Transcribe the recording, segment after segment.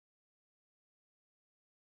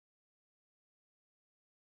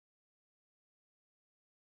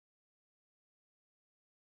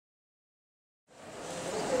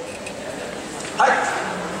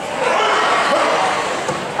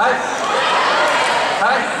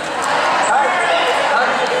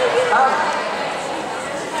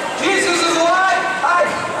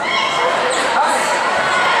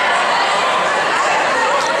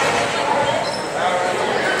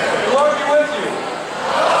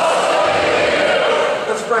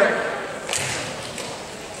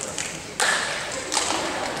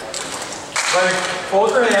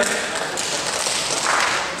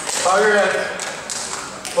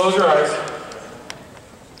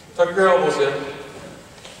elbows in.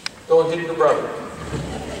 Don't hit your brother.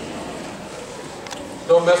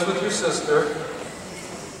 Don't mess with your sister.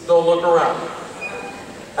 Don't look around.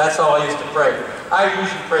 That's how I used to pray. I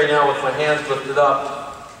usually pray now with my hands lifted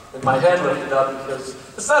up and my head lifted up, because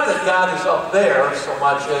it's not that God is up there so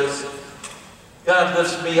much as God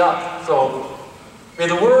lifts me up. So may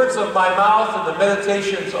the words of my mouth and the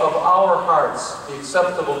meditations of our hearts be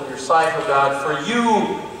acceptable in your sight, O God, for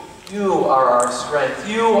you are our strength.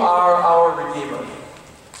 You are our Redeemer.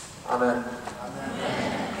 Amen.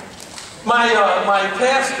 Amen. My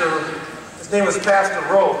pastor, his name was Pastor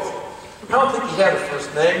Rose. I don't think he had a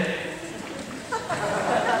first name.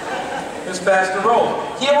 It was Pastor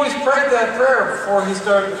Rose. He always prayed that prayer before he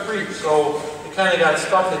started to preach, so it kind of got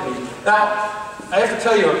stuck in me. Now, I have to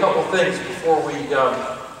tell you a couple things before we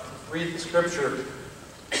read the scripture.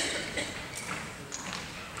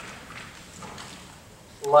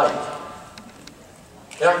 Light.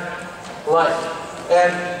 Yeah? Light.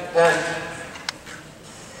 And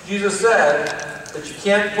Jesus said that you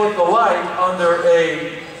can't put the light under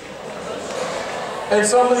a... And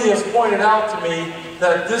somebody has pointed out to me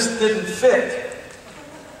that this didn't fit.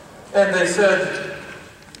 And they said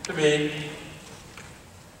to me,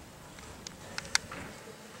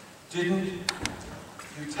 didn't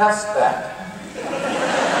you test that?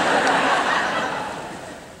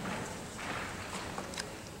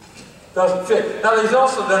 Doesn't fit. Now, he's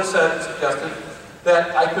also then suggested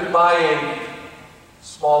that I could buy a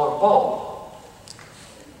smaller bulb.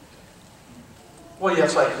 Well,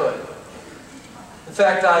 yes, I could. In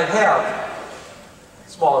fact, I have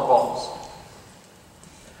smaller bulbs.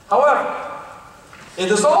 However,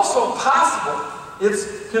 it is also possible,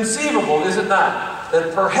 it's conceivable, is it not,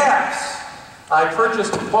 that perhaps I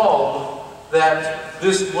purchased a bulb that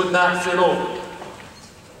this would not fit over.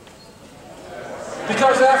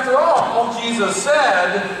 Because after all, Jesus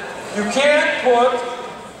said, you can't put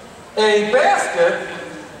a basket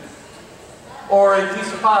or a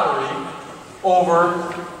piece of pottery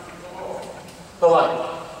over the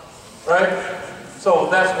light. Right? So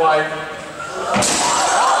that's why...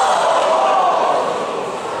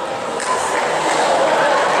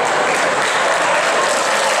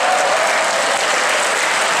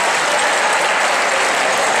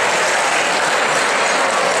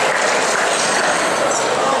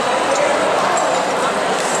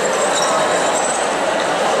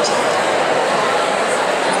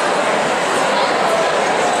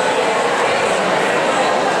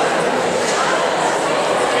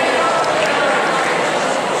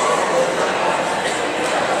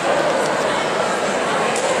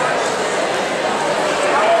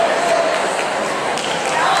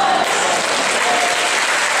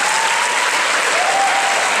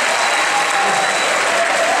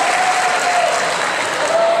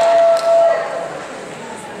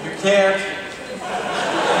 can't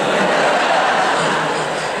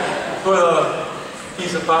put a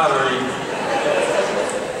piece of pottery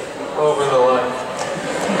over the light.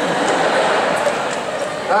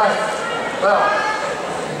 Alright, well,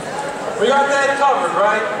 we got that covered,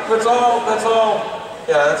 right? That's all,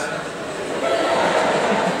 yeah, that's...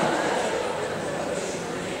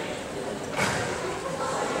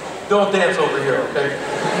 Don't dance over here, okay?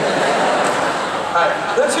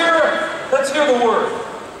 Alright, let's hear the word.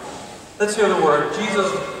 Let's hear the word.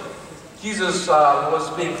 Jesus was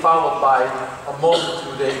being followed by a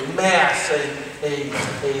multitude, a mass,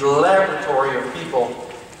 a laboratory of people.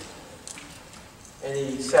 And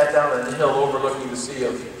he sat down on the hill overlooking the sea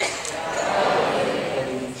of...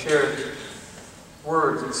 And he shared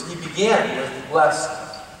words. He began with,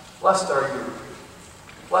 blessed are you.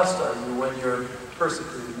 Blessed are you when you're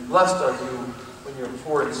persecuted. Blessed are you when you're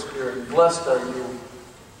poor in spirit. Blessed are you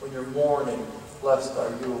when you're mourning. Blessed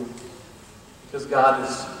are you. Because God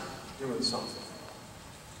is doing something.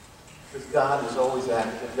 Because God is always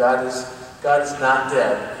active. God is not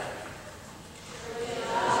dead.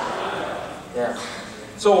 Yeah.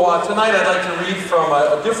 So tonight I'd like to read from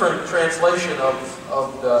a different translation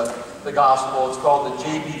of the gospel. It's called the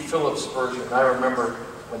J.B. Phillips version. I remember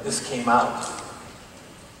when this came out.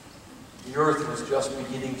 The earth was just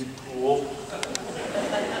beginning to cool.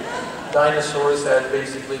 Dinosaurs had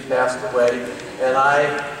basically passed away, and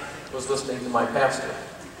I was listening to my pastor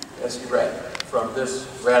as he read from this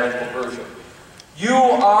radical version. You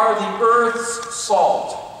are the earth's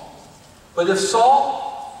salt. But if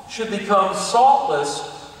salt should become saltless,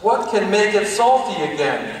 what can make it salty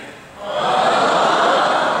again?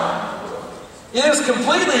 It is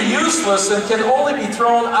completely useless and can only be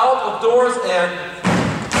thrown out of doors and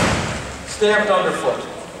stamped underfoot.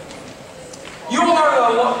 You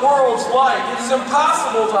are the world's light. It is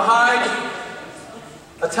impossible to hide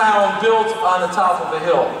a town built on the top of a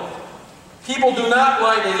hill. People do not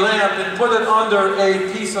light a lamp and put it under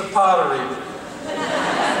a piece of pottery.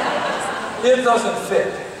 It doesn't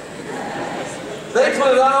fit. They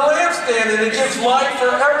put it on a lampstand and it gives light for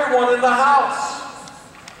everyone in the house.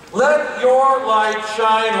 Let your light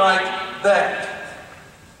shine like that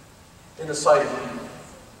in the sight of people.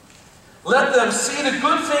 Let them see the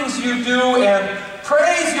good things you do and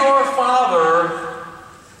praise your Father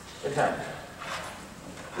in heaven.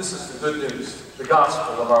 This is the good news, the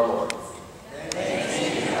gospel of our Lord.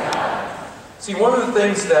 See, one of the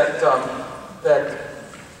things that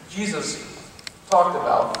Jesus talked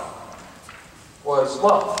about was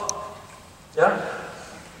love. Yeah?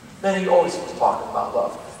 Man, he always was talking about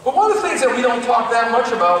love. But one of the things that we don't talk that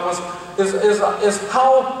much about is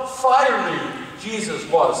how fiery Jesus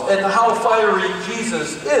was and how fiery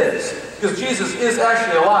Jesus is. Because Jesus is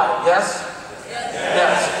actually alive, yes?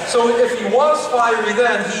 Yes. So if he was fiery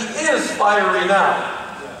then, he is fiery now.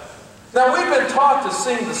 Now we've been taught to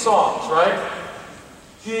sing the songs, right?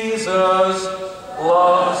 Jesus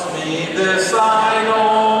loves me, this I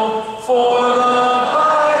know, for the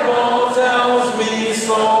Bible tells me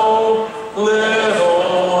so.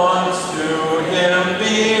 Little ones to him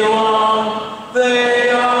belong, they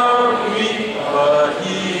are weak, but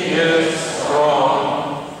he is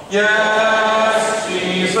strong. Yes,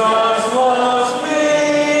 Jesus loves me.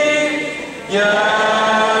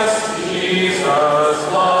 Yes, Jesus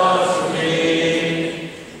loves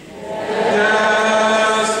me.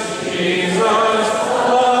 Yes, Jesus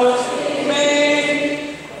loves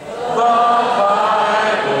me. The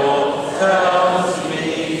Bible tells me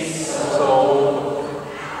so.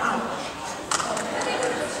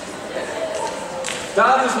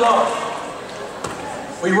 God is love.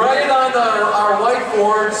 We write it on our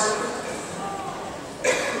whiteboards,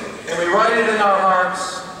 and we write it in our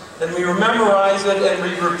hearts, and we memorize it, and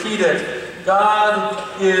we repeat it.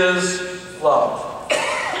 God is love.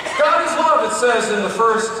 God is love, it says in the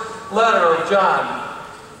first letter of John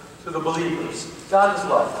to the believers. God is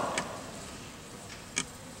love.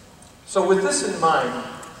 So with this in mind,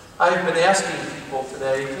 I've been asking people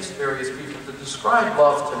today, just various people, to describe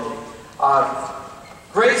love to me.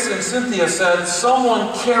 Grace and Cynthia said,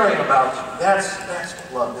 someone caring about you. That's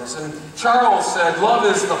what love is. And Charles said, love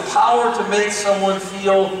is the power to make someone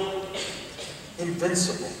feel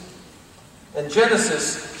invincible. And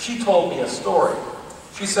Genesis, she told me a story.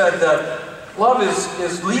 She said that love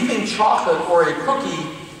is leaving chocolate or a cookie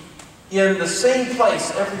in the same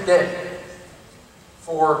place every day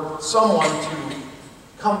for someone to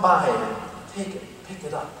come by and take it, pick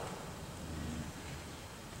it up.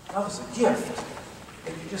 Love is a gift.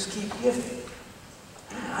 And you just keep giving.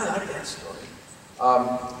 I like that story.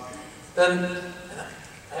 Then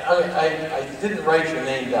I didn't write your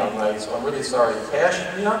name down right, so I'm really sorry.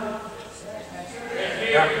 Kashmia?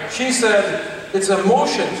 Yeah. She said it's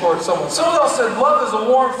emotion towards someone. Someone else said love is a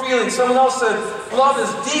warm feeling. Someone else said love is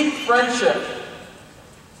deep friendship.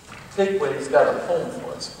 Takeway's got a poem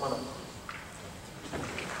for us. Come on up.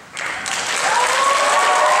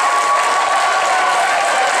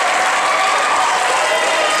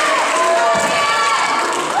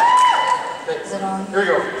 Here you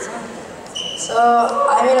go. So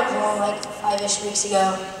I made a poem like 5-ish weeks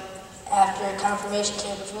ago after confirmation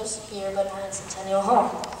camp, which was here but not in Centennial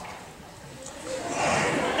Hall.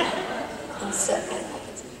 And so,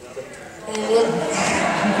 and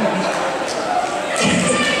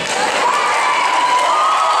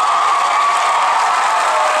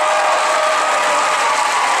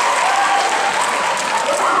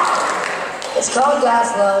it's called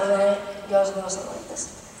God's Love, and it goes a little something like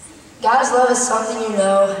this. God's love is something you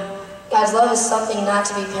know. God's love is something not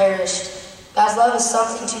to be perished. God's love is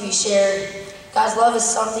something to be shared. God's love is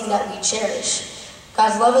something that we cherish.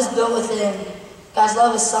 God's love is built within. God's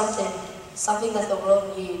love is something that the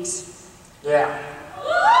world needs. Yeah.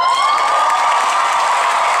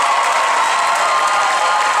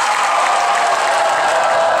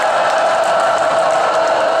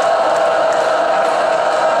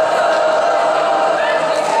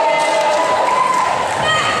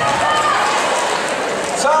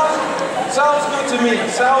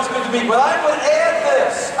 Sounds good to me, but I would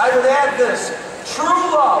add this, true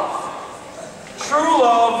love,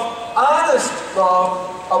 honest love,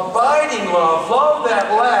 abiding love, love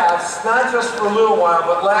that lasts, not just for a little while,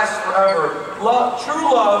 but lasts forever.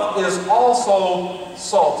 True love is also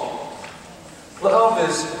salty. Love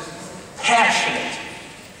is passionate.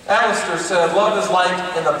 Alistair said, love is like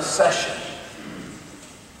an obsession.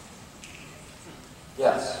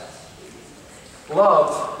 Yes.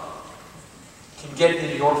 Love can get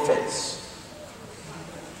in your face.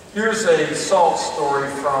 Here's a salt story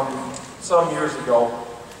from some years ago.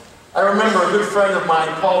 I remember a good friend of mine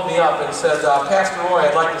called me up and said, Pastor Roy,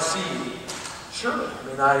 I'd like to see you. Sure. I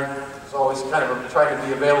mean, I was always kind of trying to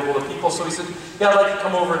be available to people. So he said, yeah, I'd like to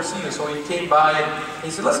come over and see you. So he came by and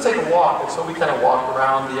he said, let's take a walk. And so we kind of walked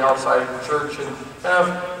around the outside of the church and kind of,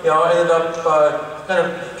 ended up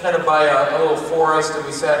kind of by a little forest, and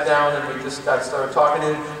we sat down and we just started talking.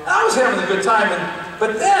 And I was having a good time.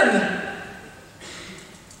 But then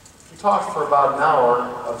we talked for about an hour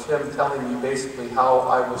of him telling me basically how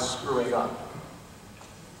I was screwing up.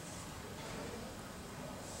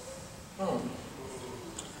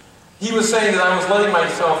 He was saying that I was letting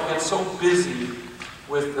myself get so busy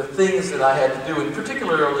with the things that I had to do, and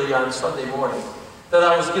particularly on Sunday morning, that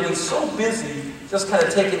I was getting so busy just kind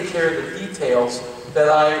of taking care of the details that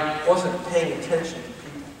I wasn't paying attention to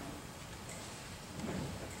people.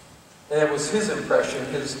 And it was his impression,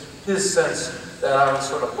 his sense that I was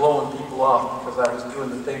sort of blowing people off because I was doing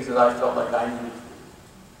the things that I felt like I needed to do.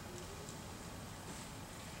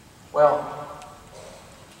 Well,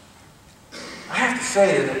 I have to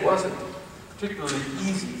say that it wasn't particularly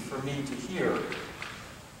easy for me to hear.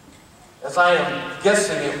 As I am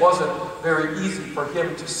guessing, it wasn't very easy for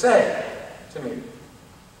him to say to me.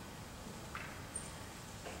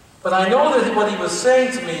 But I know that what he was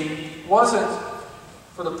saying to me wasn't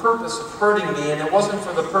for the purpose of hurting me, and it wasn't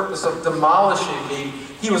for the purpose of demolishing me.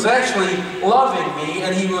 He was actually loving me,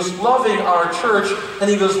 and he was loving our church, and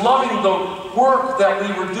he was loving the work that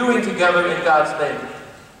we were doing together in God's name.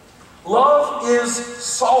 Love is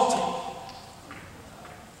salty.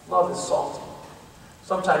 Love is salty.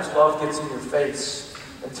 Sometimes love gets in your face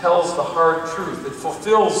and tells the hard truth. It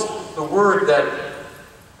fulfills the word that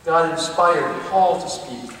God inspired Paul to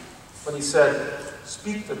speak when he said,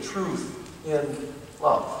 speak the truth in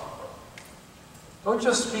love. Don't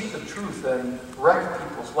just speak the truth and wreck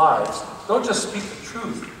people's lives. Don't just speak the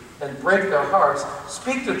truth and break their hearts.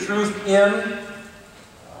 Speak the truth in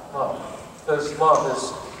love, because love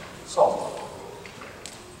is salt.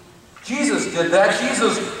 Jesus did that.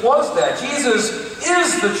 Jesus was that. Jesus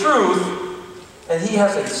is the truth, and he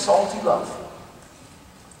has a salty love.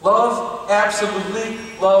 Love absolutely,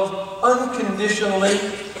 love unconditionally.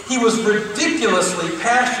 He was ridiculously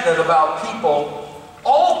passionate about people,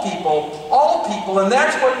 all people, and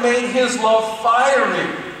that's what made his love fiery.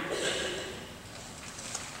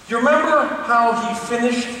 Do you remember how he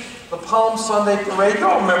finished the Palm Sunday parade? You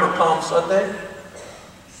all remember Palm Sunday?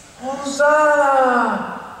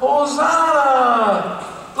 Hosanna! Hosanna!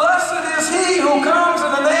 Blessed is he who comes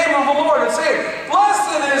in the name of the Lord. And say it.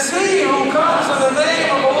 Blessed is he who comes in the name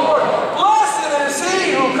of the Lord. Blessed is he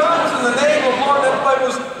who comes in the name of the Lord. Everybody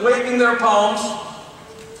was waving their palms.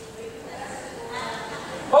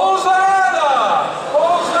 Hosanna!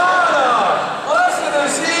 Hosanna! Blessed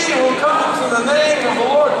is he who comes in the name of the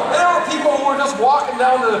Lord. And there were people who were just walking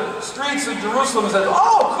down the streets of Jerusalem and said,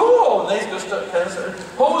 oh, cool. And they just kind of said,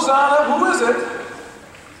 Hosanna, who is it?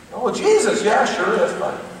 Oh, Jesus, yeah, sure, that's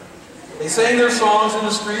fine. They sang their songs in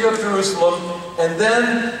the street of Jerusalem, and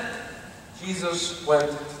then Jesus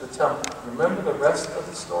went to the temple. Remember the rest of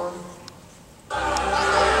the story? There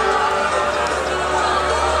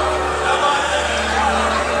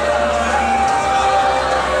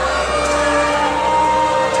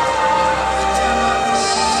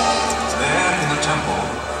in the temple,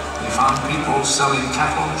 he found people selling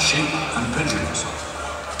cattle, sheep, and pigeons,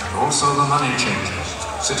 and also the money changers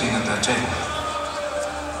sitting at their table.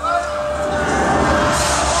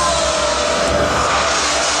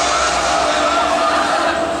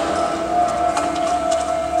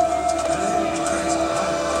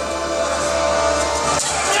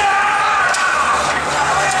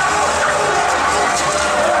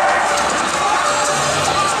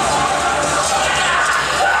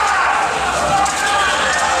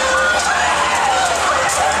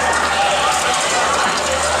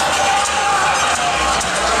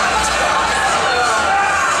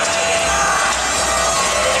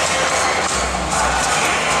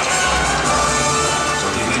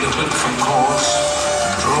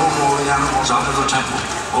 Out of the temple,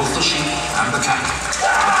 both the sheep and the cattle.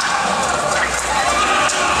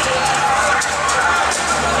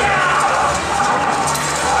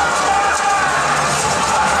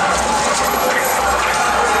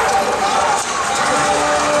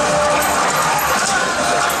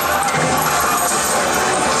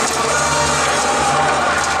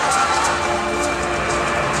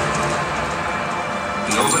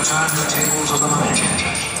 He overturned the tables of the money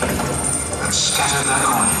changers and scattered their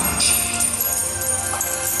coins.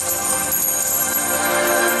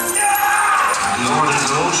 Yeah!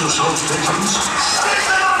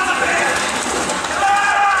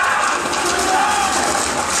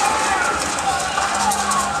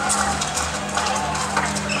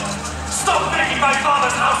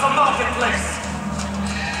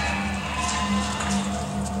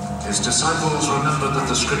 His disciples remembered that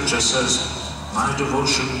the scripture says, "My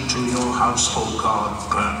devotion to your house, O God,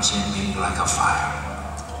 burns in me like a fire."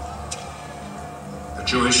 The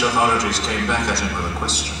Jewish authorities came back at him with a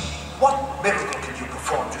question. What miracle can you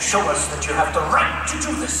perform to show us that you have the right to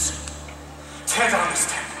do this? Tear down this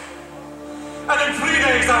temple, and in 3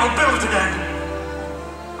 days I will build it again.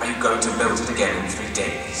 Are you going to build it again in 3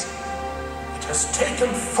 days? It has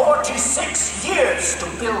taken 46 years to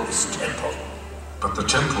build this temple. But the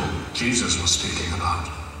temple Jesus was speaking about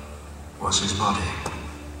was his body.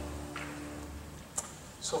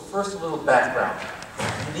 So first, a little background.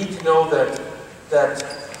 You need to know that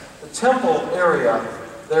the temple area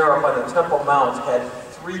there up on the Temple Mount had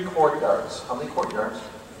 3 courtyards. How many courtyards?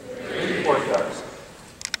 3 courtyards.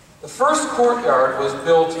 The first courtyard was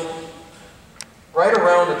built right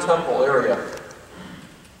around the temple area,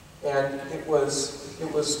 and it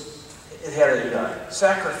had a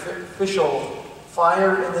sacrificial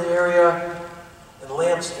fire in the area and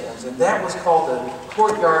lampstands, and that was called the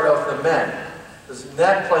courtyard of the men. Because in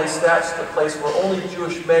that place, that's the place where only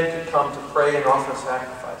Jewish men could come to pray and offer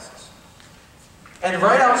sacrifices. And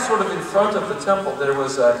right out sort of in front of the temple, there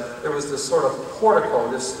was this sort of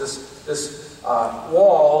portico, this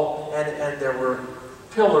wall, and there were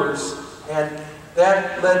pillars, and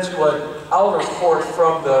that led to an outer court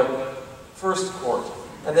from the first court.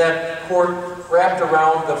 And that court wrapped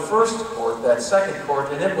around the first court, that second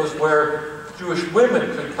court, and it was where Jewish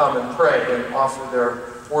women could come and pray and offer their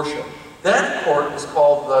worship. That court was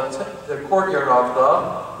called the courtyard of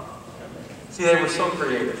the... See, they were so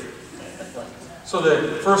creative. So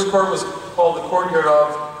the first court was called the courtyard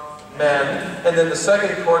of men, and then the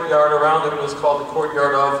second courtyard around it was called the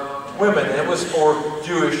courtyard of women. And it was for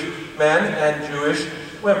Jewish men and Jewish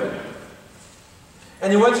women.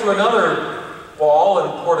 And you went through another wall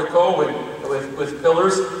and portico with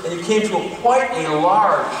pillars, and you came to quite a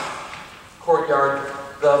large courtyard,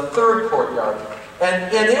 the third courtyard.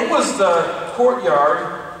 And it was the courtyard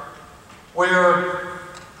where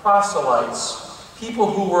proselytes, people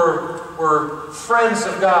who were friends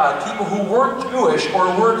of God, people who weren't Jewish or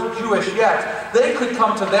weren't Jewish yet, they could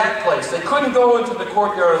come to that place. They couldn't go into the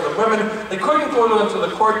courtyard of the women. They couldn't go into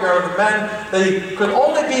the courtyard of the men. They could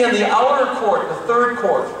only be in the outer court, the third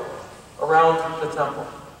court, around the temple.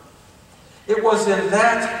 It was in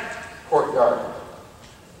that courtyard,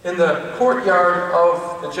 in the courtyard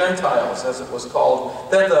of the Gentiles, as it was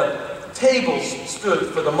called, that the tables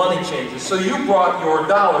stood for the money changes. So you brought your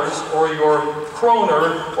dollars or your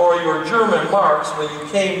kroner or your German marks when you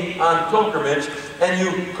came on pilgrimage, and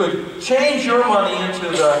you could change your money into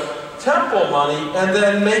the temple money and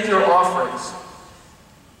then make your offerings.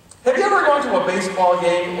 Have you ever gone to a baseball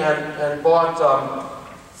game and bought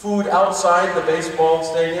food outside the baseball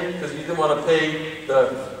stadium because you didn't want to pay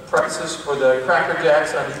the prices for the Cracker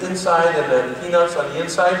Jacks on the inside and the peanuts on the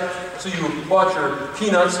inside? So you bought your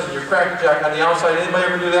peanuts and your Cracker Jack on the outside. Anybody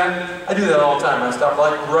ever do that? I do that all the time. I stop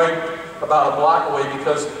like right about a block away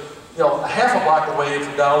because, you know, a half a block away it's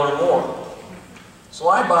 $1 more. So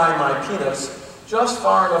I buy my peanuts just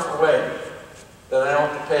far enough away that I don't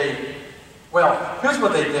have to pay. Well, here's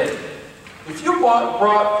what they did. If you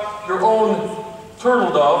brought your own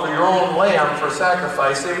turtle dove or your own lamb for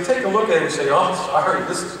sacrifice, they would take a look at it and say, "Oh, sorry,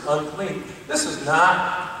 this is unclean. This is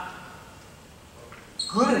not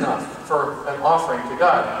good enough for an offering to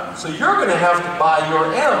God. So you're going to have to buy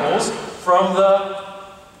your animals from the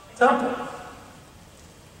temple."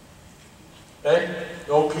 Okay?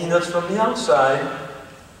 No peanuts from the outside.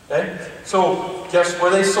 Okay? So guess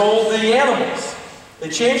where they sold the animals? They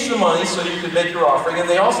changed the money so you could make your offering, and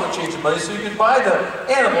they also changed the money so you could buy the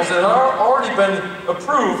animals that had already been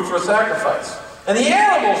approved for sacrifice. And the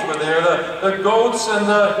animals were there, the goats and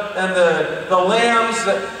the lambs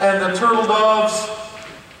and the turtle doves.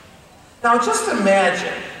 Now just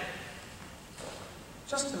imagine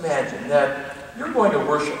that you're going to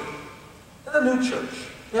worship in a new church.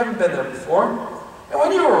 You haven't been there before. And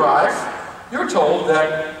when you arrive, you're told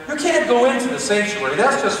that you can't go into the sanctuary.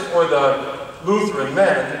 That's just for the Lutheran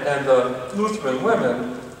men and the Lutheran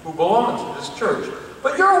women who belong to this church.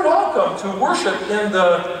 But you're welcome to worship in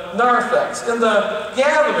the narthex, in the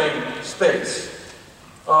gathering space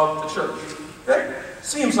of the church. Okay?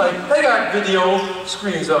 Seems like they got video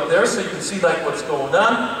screens up there so you can see like what's going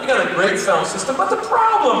on. They got a great sound system. But the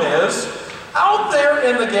problem is, out there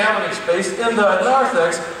in the gathering space, in the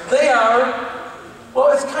narthex, they are,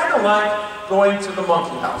 well, it's kind of like going to the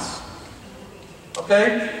monkey house.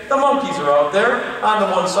 Okay? The monkeys are out there on the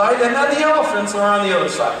one side, and then the elephants are on the other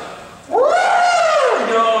side. Woo!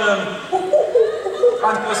 You know, and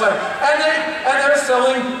on the other side. And they're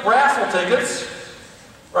selling raffle tickets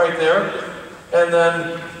right there. And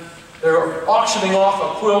then They're auctioning off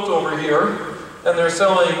a quilt over here, and they're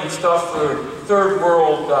selling stuff for third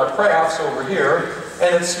world crafts over here,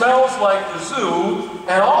 and it smells like the zoo,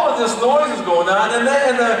 and all of this noise is going on,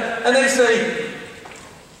 and they say,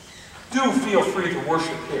 do feel free to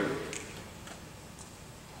worship here.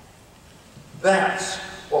 That's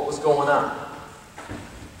what was going on.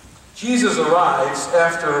 Jesus arrives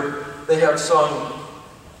after they have sung,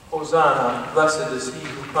 Hosanna, blessed is he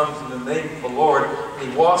who comes in the name of the Lord.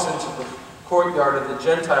 And he walks into the courtyard of the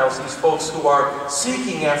Gentiles, these folks who are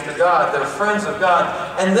seeking after God, they're friends of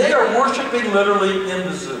God, and they are worshiping literally in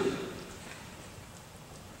the zoo.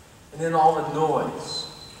 And then all the noise.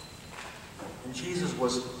 And Jesus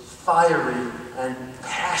was fiery and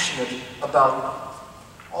passionate about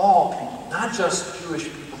all people, not just Jewish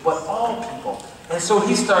people, but all people. And so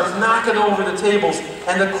he starts knocking over the tables,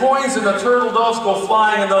 and the coins and the turtle doves go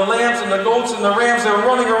flying, and the lambs and the goats and the rams are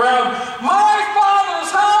running around. My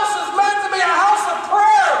Father's house is meant to be a house of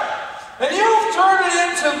prayer, and you've turned it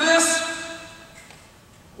into this,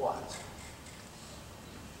 what?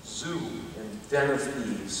 Zoo and den of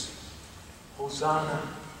thieves. Hosanna,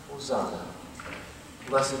 Hosanna.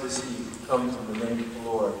 Blessed is he who comes in the name of the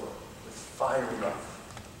Lord with fiery love,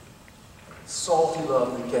 salty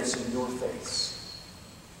love that gets in your face.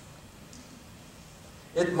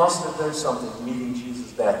 It must have been something meeting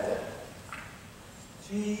Jesus that day.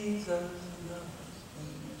 Jesus loves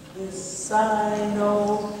me, this I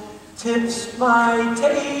know, tips my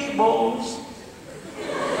tables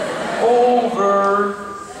over.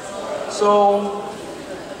 So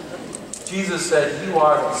Jesus said, you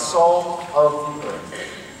are the salt of the earth.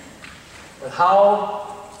 And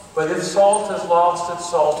but if salt has lost its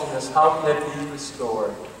saltiness, how can it be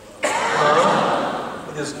restored?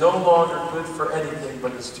 It is no longer good for anything,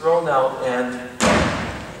 but is thrown out and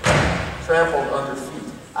trampled under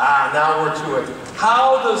feet. Now we're to it.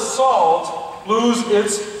 How does salt lose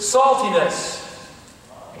its saltiness?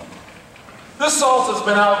 This salt has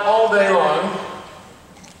been out all day long.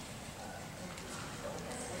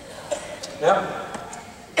 Yep.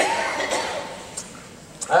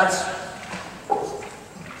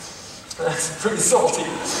 That's pretty salty.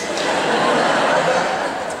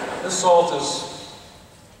 This salt is...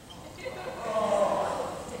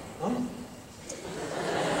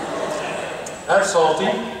 That's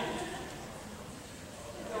salty.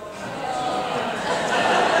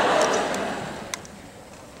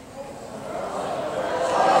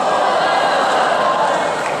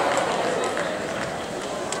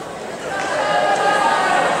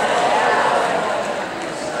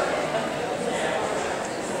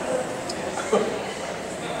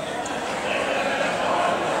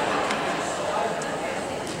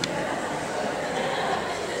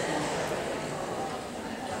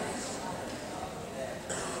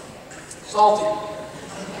 Salty.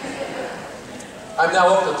 I'm now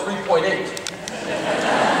up to 3.8.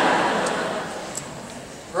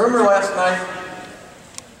 Remember last night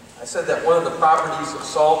I said that one of the properties of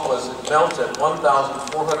salt was it melts at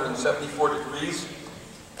 1,474 degrees?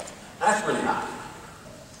 That's really hot.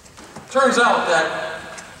 Turns out that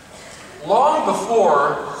long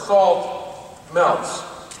before salt melts,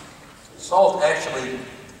 salt actually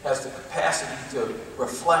has the capacity to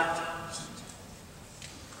reflect.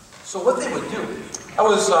 So what they would do, I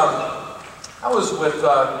was with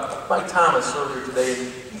Mike Thomas earlier today,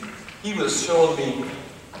 and he was showing me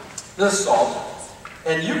this salt,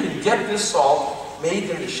 and you can get this salt made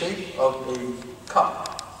in the shape of a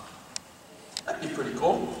cup. That'd be pretty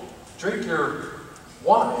cool. Drink your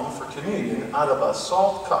wine for communion out of a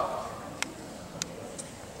salt cup.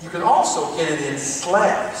 You can also get it in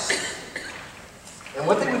slabs. And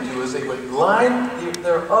what they would do is they would line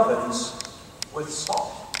their ovens with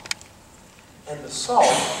salt. And the salt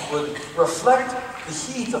would reflect the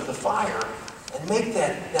heat of the fire and make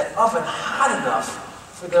that oven hot enough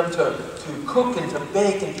for them to cook and to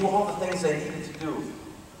bake and do all the things they needed to do.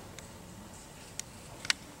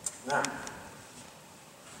 Now,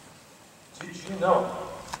 did you know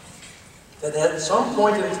that at some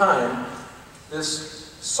point in time,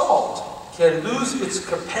 this salt can lose its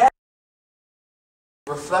capacity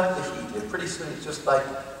to reflect the heat? And pretty soon it's just like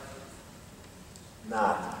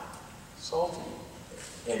not salty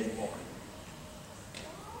anymore.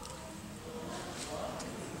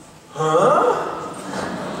 Huh?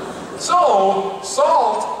 So,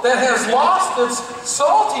 salt that has lost its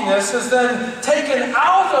saltiness is then taken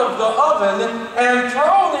out of the oven and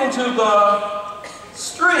thrown into the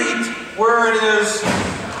street where it is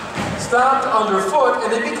stopped underfoot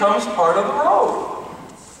and it becomes part of the road.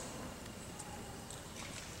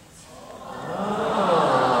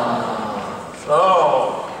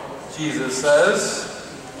 So, Jesus says,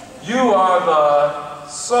 You are the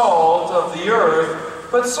salt of the earth,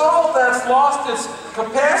 but salt that's lost its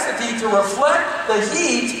capacity to reflect the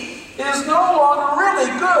heat is no longer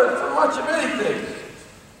really good for much of anything.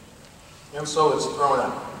 And so it's thrown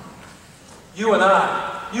out. You and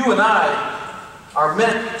I are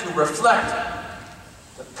meant to reflect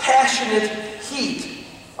the passionate heat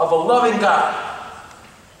of a loving God.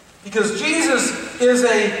 Because Jesus is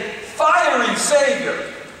a fiery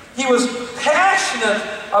Savior. He was passionate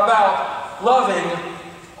about loving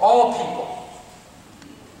all people.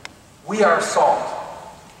 We are salt,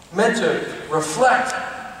 meant to reflect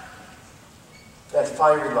that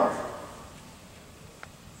fiery love.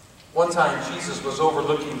 One time Jesus was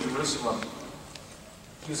overlooking Jerusalem.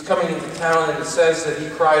 He was coming into town, and it says that he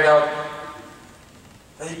cried out.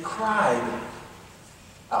 He cried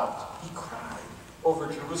over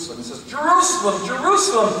Jerusalem. He says, Jerusalem,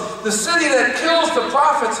 Jerusalem, the city that kills the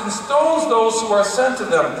prophets and stones those who are sent to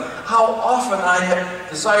them. How often I have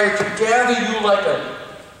desired to gather you like a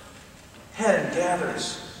hen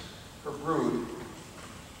gathers her brood,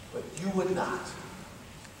 but you would not.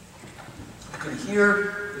 You can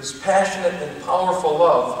hear his passionate and powerful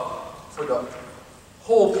love for the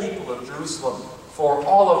whole people of Jerusalem, for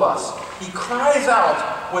all of us. He cries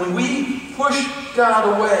out when we push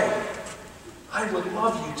God away. I would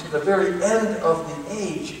love you to the very end of the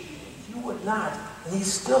age. You would not. And he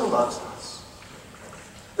still loves us.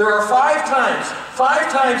 There are five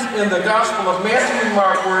times in the Gospel of Matthew and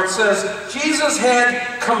Mark where it says Jesus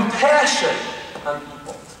had compassion on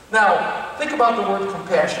people. Now, think about the word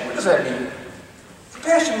compassion. What does that mean?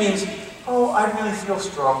 Compassion means, oh, I really feel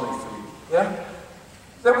strongly for you. Yeah?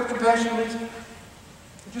 Is that what compassion means?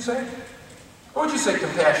 Would you say? What would you say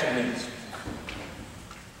compassion means?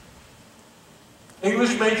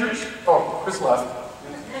 English majors? Oh, Chris left.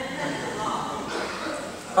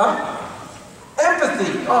 Huh?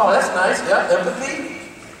 Empathy. Oh, that's nice. Yeah,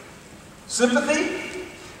 empathy. Sympathy.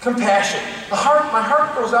 Compassion. My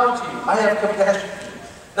heart goes out to you. I have compassion for you.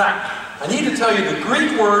 Now, I need to tell you the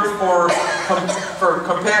Greek word for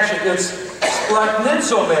compassion. It's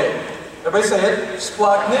splagnitzomai. Everybody say it.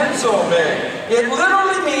 Splagnitzomai. It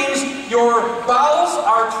literally means your bowels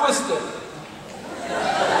are twisted.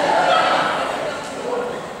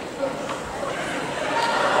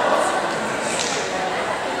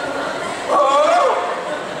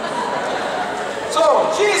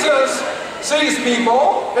 So Jesus sees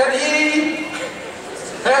people and he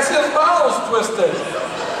has his bowels twisted.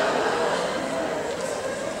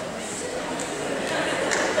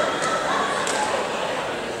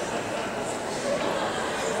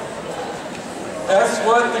 That's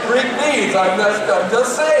what the Greek means. I'm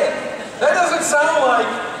just saying. That doesn't sound like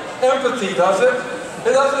empathy, does it?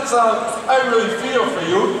 It doesn't sound, I really feel for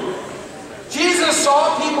you. Jesus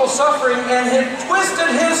saw people suffering and he twisted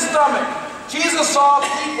his stomach. Jesus saw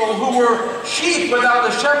people who were sheep without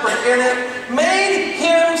a shepherd, and it made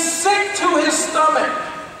him sick to his stomach.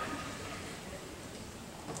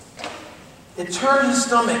 It turned his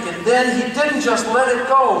stomach, and then he didn't just let it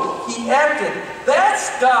go. He acted. That's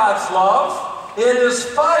God's love. It is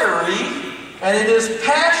fiery, and it is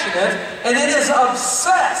passionate, and it is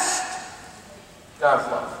obsessed. God's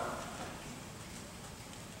love.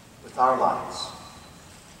 With our lives.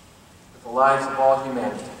 With the lives of all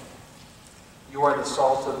humanity. You are the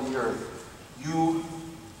salt of the earth. You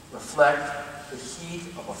reflect the heat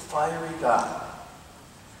of a fiery God.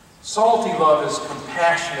 Salty love is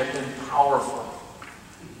compassionate and powerful.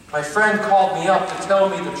 My friend called me up to tell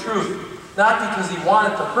me the truth, not because he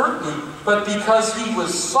wanted to hurt me, but because he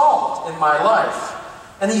was salt in my life.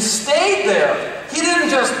 And he stayed there. He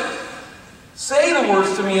didn't just say the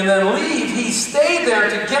words to me and then leave. He stayed there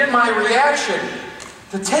to get my reaction,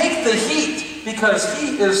 to take the heat, because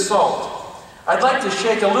he is salt. I'd like to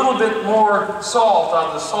shake a little bit more salt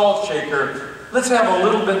on the salt shaker. Let's have a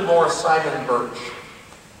little bit more Simon Birch.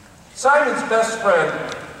 Simon's best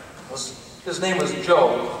friend, his name was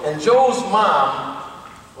Joe, and Joe's mom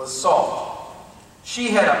was Salt. She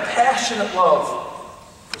had a passionate love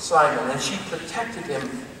for Simon, and she protected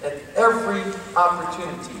him at every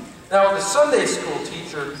opportunity. Now, the Sunday school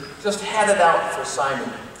teacher just had it out for Simon.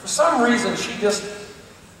 For some reason,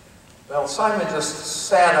 Simon just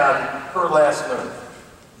sat on her last nerve.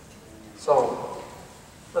 So,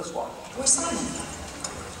 let's watch. Poor Simon.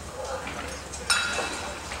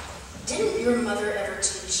 Didn't your mother ever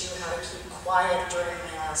teach you how to keep quiet during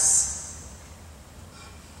Mass?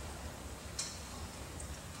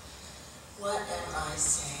 What am I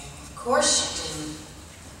saying? Of course she didn't.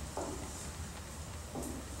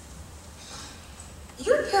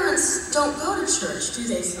 Your parents don't go to church, do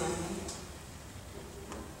they, Simon?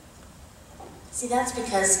 See, that's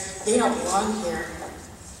because they don't belong here.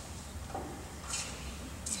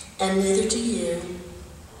 And neither do you.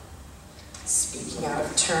 Speaking out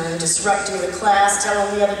of turn, disrupting the class,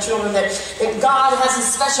 telling the other children that God has a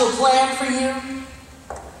special plan for you.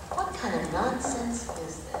 What kind of nonsense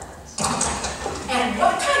is that? And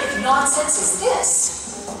what kind of nonsense is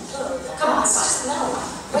this? Come on, Simon. No.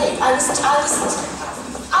 Wait, I was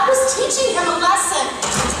teaching him a lesson.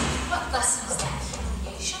 What lesson is that?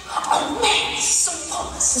 Humiliation? Oh man, he's so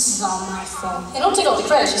pompous. This is all my fault. Hey, don't take all the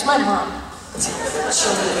credit, she's my mom.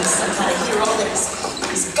 Children being some kind of hero that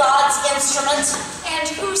he's God's instrument. And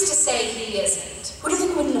who's to say he isn't? Who do you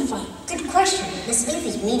think would win in a fight? Good question. Miss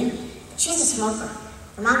Baby's meaner. She's a smoker.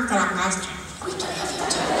 Her mom got out last term. Wait till I have you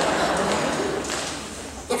talk about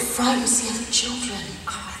it. It frightens the other children.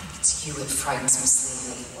 Oh, I think it's you it frightens, Miss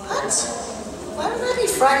Levy. What? Why would I be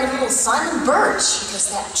frightened of little Simon Birch?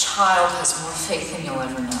 Because that child has more faith than you'll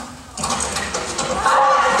ever know.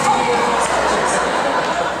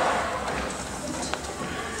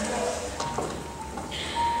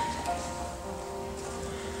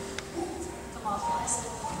 Come on, boys.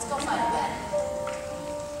 Let's go find a bed.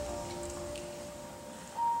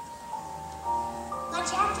 My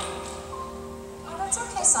jacket. Oh, that's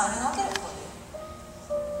okay, Simon. I'll get it for you.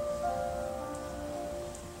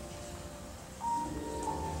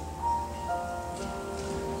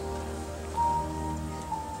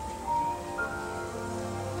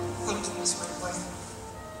 Thank you, Miss Wentworth.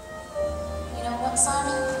 You know what,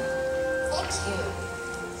 Simon? Thank you.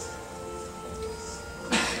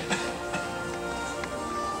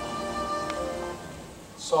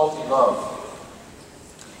 Salty love.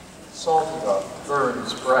 Salty love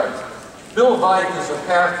burns bright. Bill Veit is a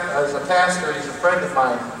pastor, he's a friend of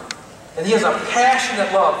mine, and he has a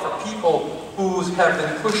passionate love for people who have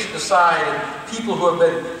been pushed aside and people who have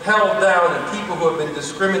been held down and people who have been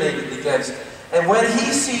discriminated against. And when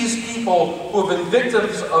he sees people who have been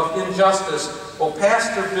victims of injustice, well,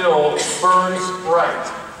 Pastor Bill burns bright.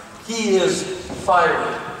 He is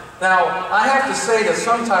fiery. Now, I have to say that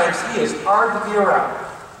sometimes he is hard to be around.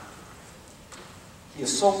 He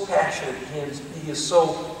is so passionate, he is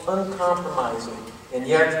so uncompromising, and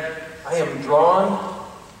yet I am drawn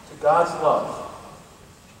to God's love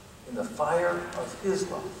in the fire of his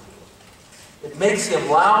love. It makes him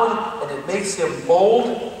loud and it makes him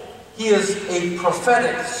bold. He is a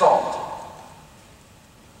prophetic salt.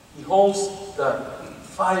 He holds the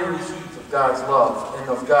fiery heat of God's love and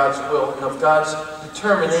of God's will and of God's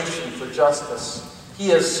determination for justice.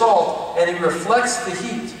 He is salt and he reflects the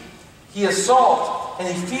heat. He is salt and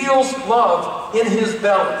he feels love in his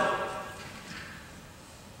belly.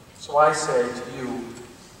 So I say to you,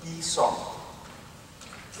 be salt.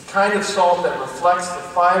 The kind of salt that reflects the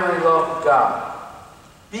fiery love of God.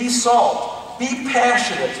 Be salt. Be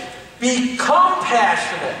passionate. Be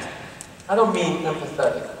compassionate. I don't mean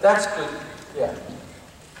empathetic. That's good. Yeah.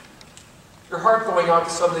 Your heart going out to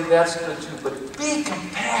somebody, that's good too. But be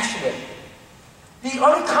compassionate. Be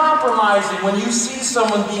uncompromising when you see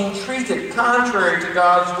someone being treated contrary to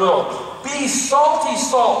God's will. Be salty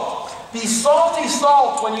salt. Be salty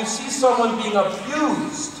salt when you see someone being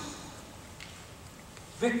abused.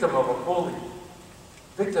 Victim of a bully.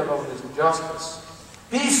 Victim of his injustice.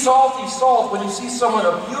 Be salty salt when you see someone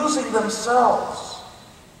abusing themselves.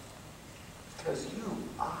 Because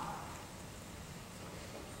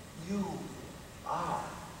you are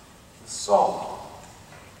the salt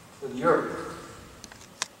for the earth.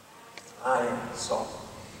 I am the salt.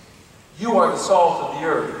 You are the salt of the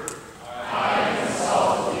earth. I am the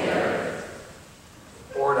salt of the earth.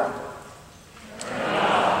 Pour it out. Turn it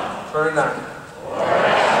on. Turn it on.